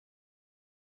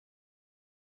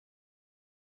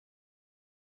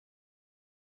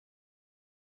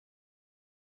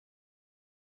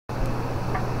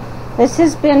This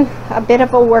has been a bit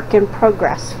of a work in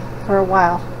progress for a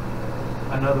while.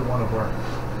 Another one of our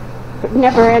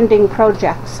Never-ending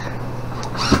projects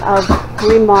of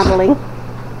remodeling.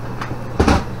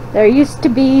 There used to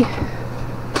be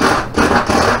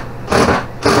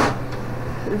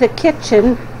the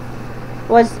kitchen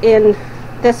was in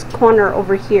this corner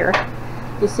over here.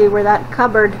 You see where that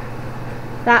cupboard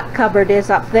is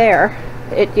up there.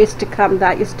 It used to come,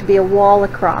 that used to be a wall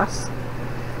across,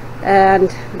 and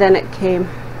then it came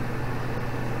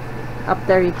up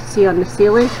there. You can see on the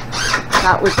ceiling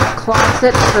that was the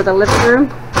closet for the living room.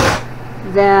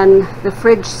 Then the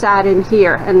fridge sat in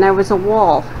here, and there was a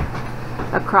wall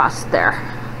across there.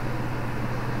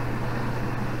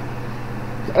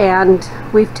 And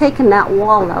we've taken that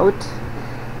wall out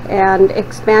and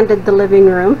expanded the living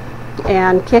room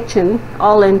and kitchen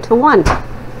all into one.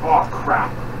 Oh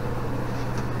crap.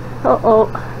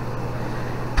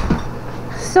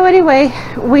 So anyway,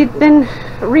 we've been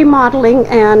remodeling,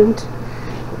 and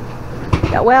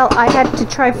well, I had to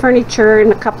try furniture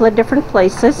in a couple of different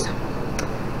places.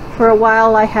 For a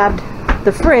while I had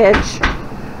the fridge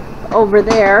over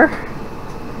there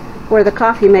where the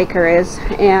coffee maker is,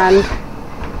 and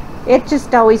it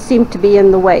just always seemed to be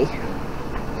in the way.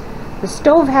 The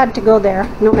stove had to go there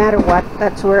no matter what.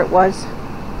 That's where it was.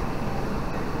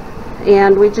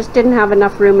 And we just didn't have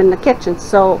enough room in the kitchen,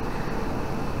 so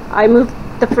I moved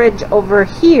the fridge over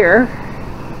here,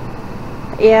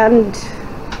 and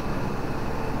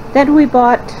then we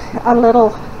bought a little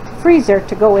freezer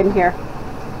to go in here.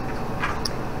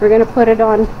 We're going to put it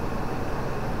on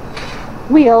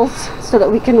wheels so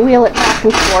that we can wheel it back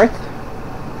and forth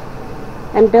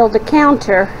and build a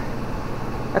counter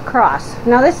across.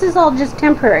 Now this is all just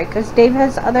temporary because Dave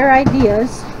has other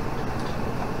ideas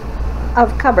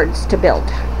of cupboards to build.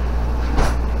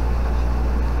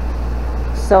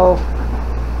 So,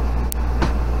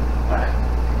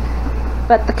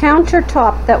 but the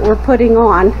countertop that we're putting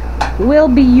on will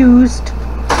be used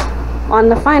on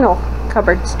the final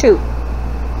cupboards too.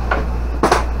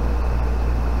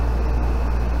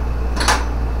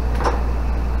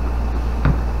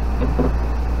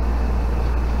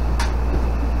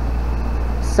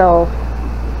 So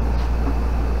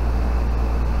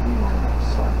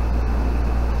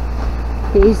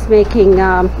he's making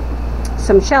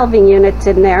some shelving units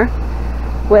in there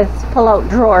with pull-out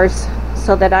drawers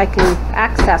so that I can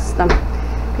access them,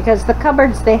 because the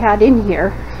cupboards they had in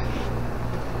here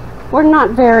were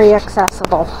not very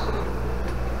accessible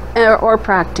or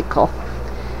practical.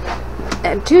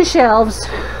 And two shelves.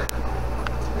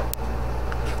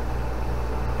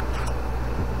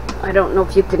 I don't know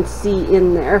if you can see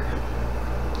in there.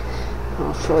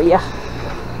 I'll show you.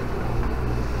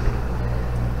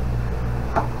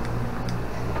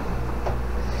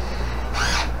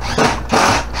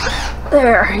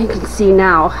 There, you can see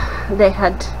now. They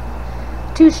had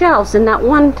two shelves, and that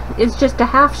one is just a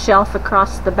half shelf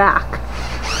across the back.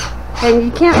 And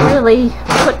you can't really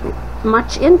put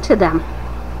much into them.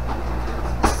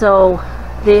 So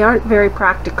they aren't very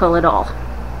practical at all.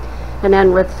 And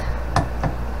then with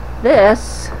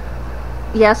this,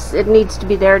 yes, it needs to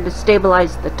be there to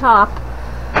stabilize the top,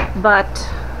 but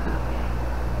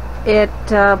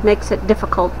it makes it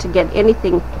difficult to get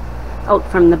anything out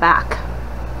from the back.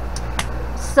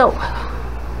 So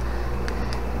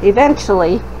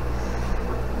eventually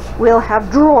we'll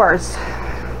have drawers,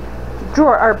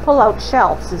 or pull-out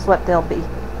shelves is what they'll be,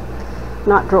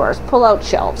 not drawers, pull-out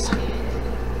shelves.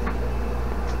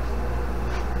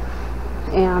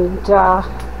 And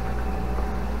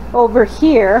over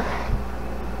here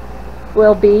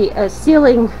will be a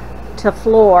ceiling to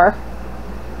floor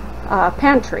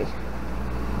pantry.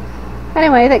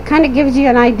 Anyway, that kind of gives you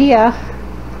an idea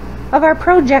of our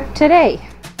project today.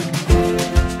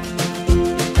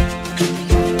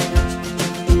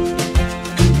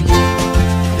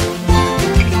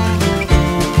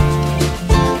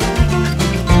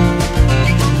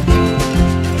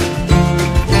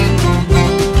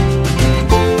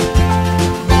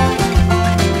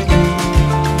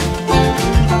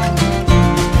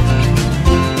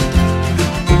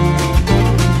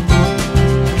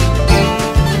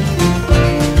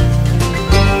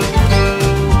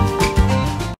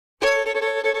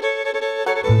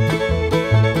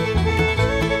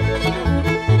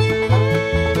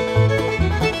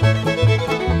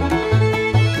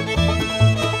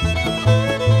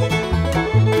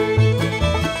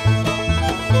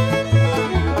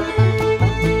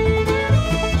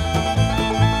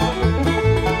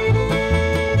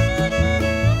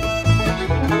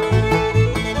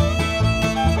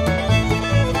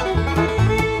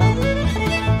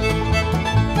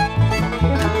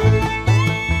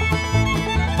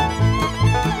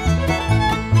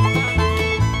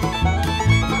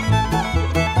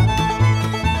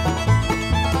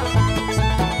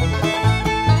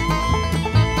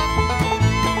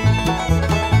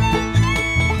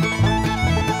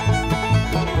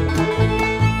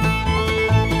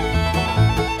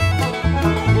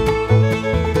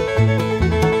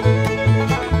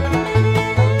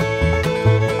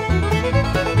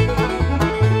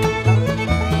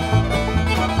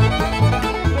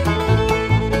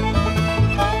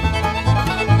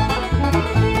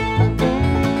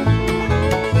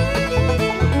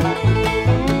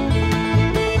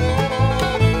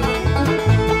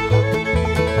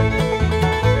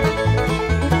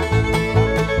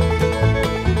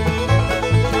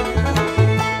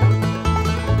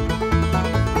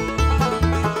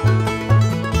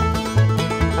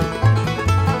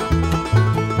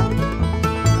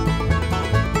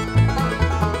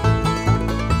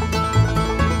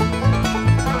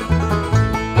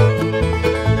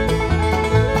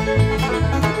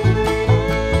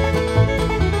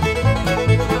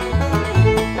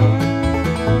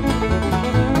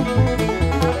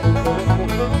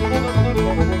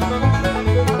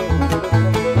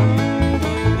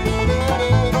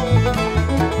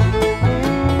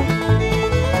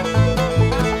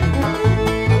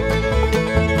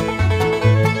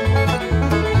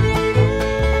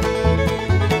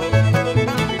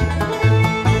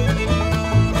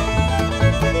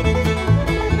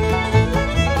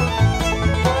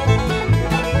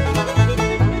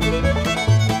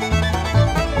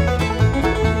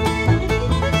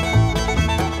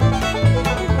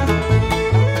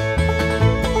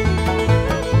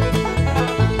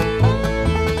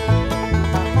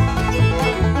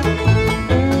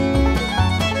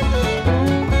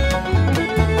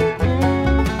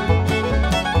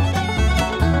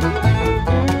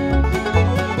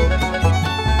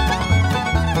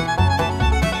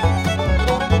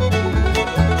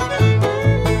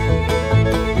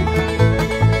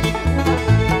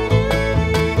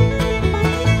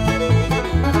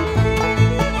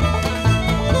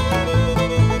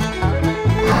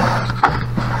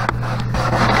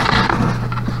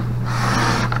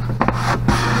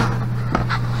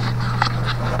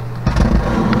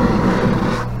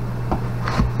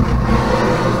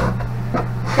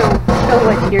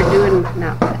 blade you're doing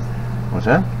now. What's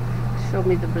that? Show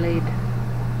me the blade.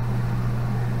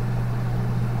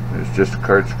 It's just a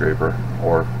card scraper,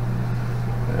 or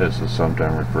as it's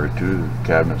sometimes referred to, the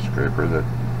cabinet scraper that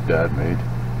Dad made.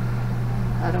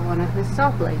 I don't want to miss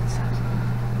saw blades.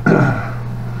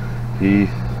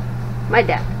 My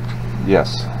dad.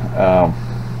 Yes.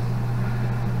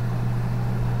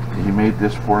 He made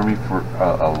this for me for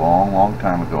a long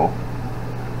time ago.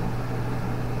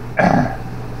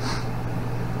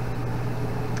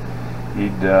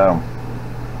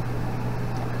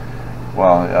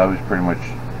 Well, I was pretty much,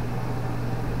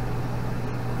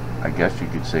 I guess you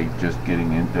could say, just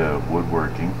getting into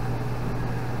woodworking,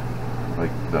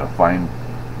 like the fine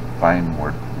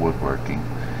woodworking,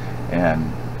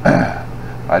 and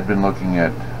I'd been looking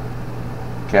at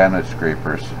cabinet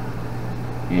scrapers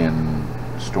in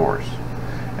stores,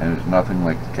 and there's nothing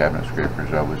like the cabinet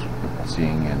scrapers I was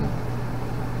seeing in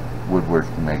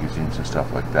woodworking magazines and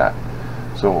stuff like that.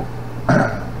 So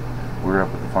we were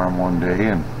up at the farm one day,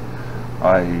 and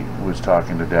I was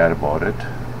talking to Dad about it.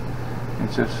 He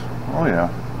says, "Oh yeah."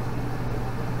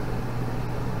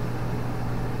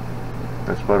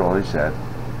 That's about all he said.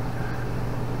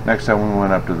 Next time we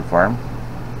went up to the farm,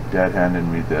 Dad handed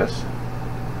me this.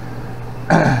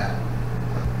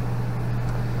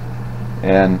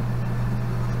 And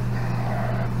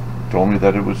told me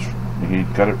that he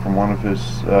got it from one of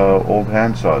his old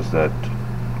hand saws that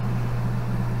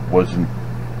wasn't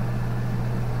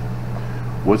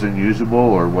usable,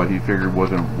 or what he figured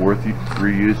wasn't worth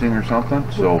reusing or something.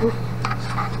 So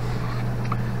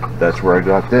that's where I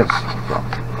got this from.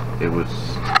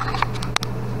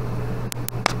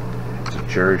 It's a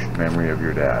cherished memory of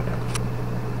your dad.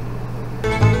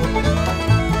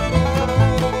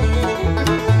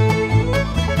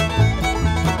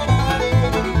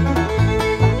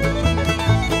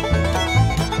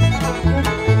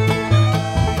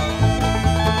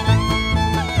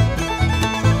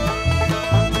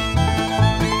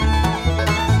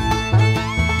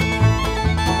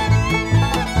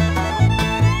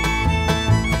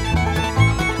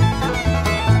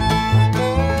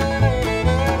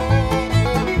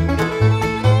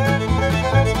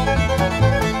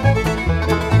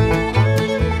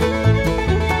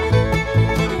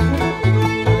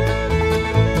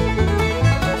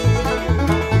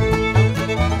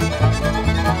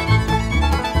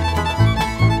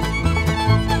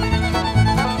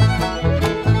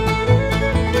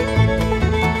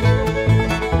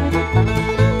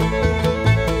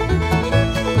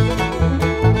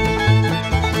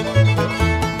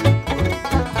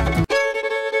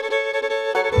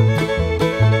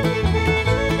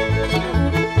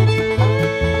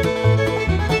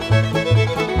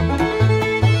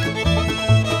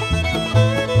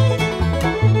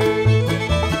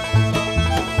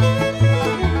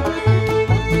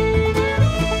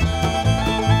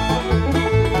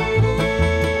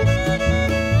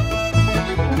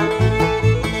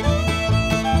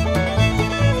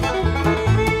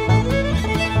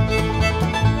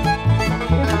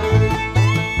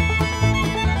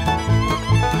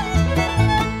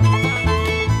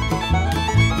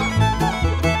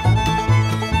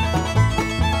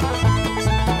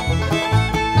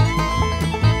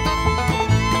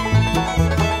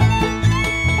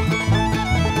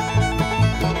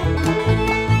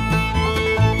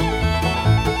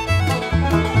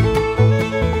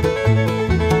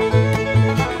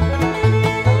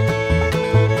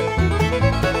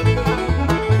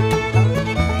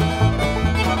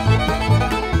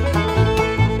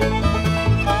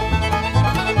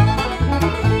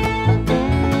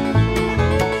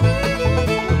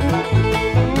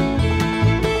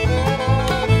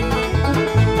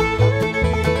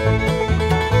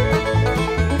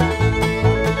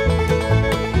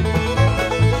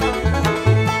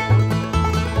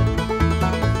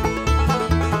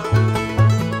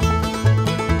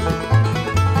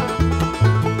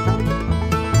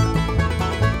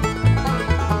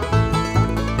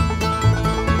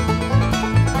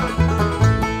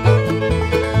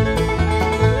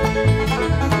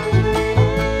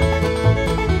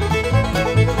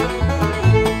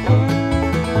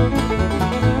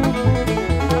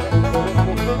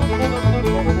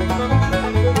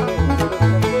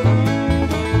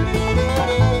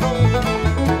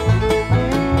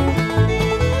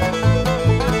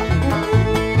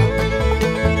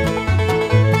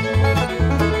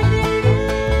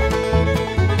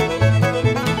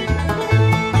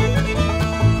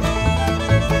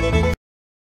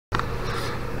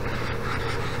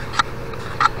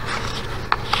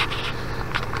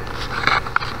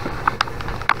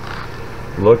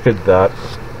 Look at that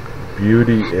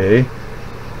beauty, eh?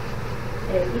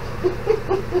 Hey.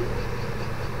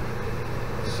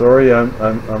 Sorry, I'm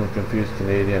a confused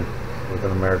Canadian with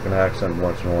an American accent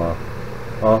once in a while.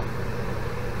 Huh?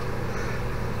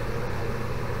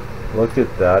 Look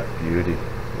at that beauty.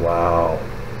 Wow.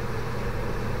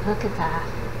 Look at that.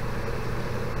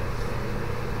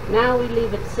 Now we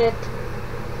leave it sit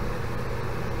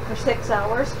for 6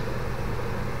 hours.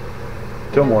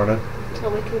 Till morning. Till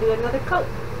we can do another coat.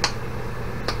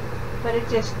 But it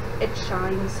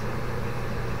shines.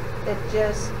 It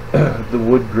just... The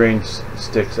wood grain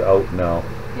sticks out now.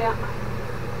 Yeah.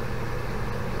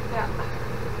 Yeah.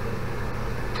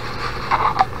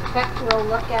 Heck, we'll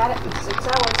look at it in 6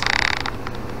 hours.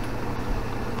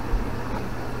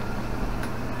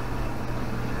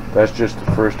 That's just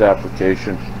the first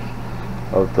application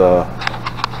of the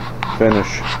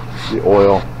finish, the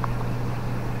oil.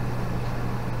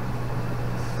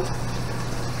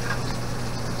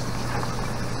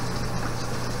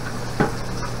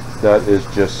 That is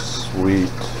just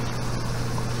sweet.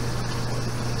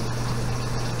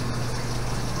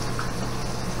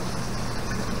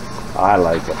 I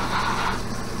like it.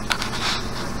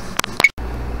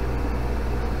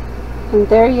 And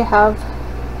there you have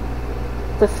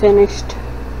the finished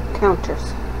countertop.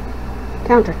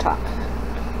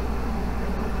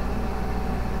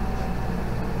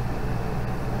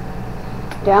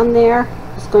 Down there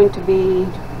is going to be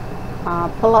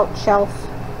pull-out shelf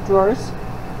drawers.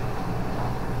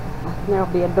 There'll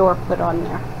be a door put on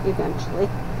there eventually,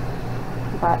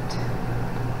 but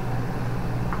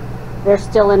they're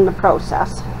still in the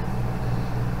process.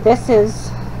 This is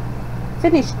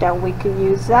finished now. We can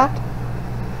use that.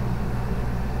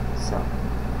 So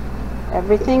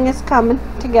everything is coming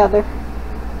together.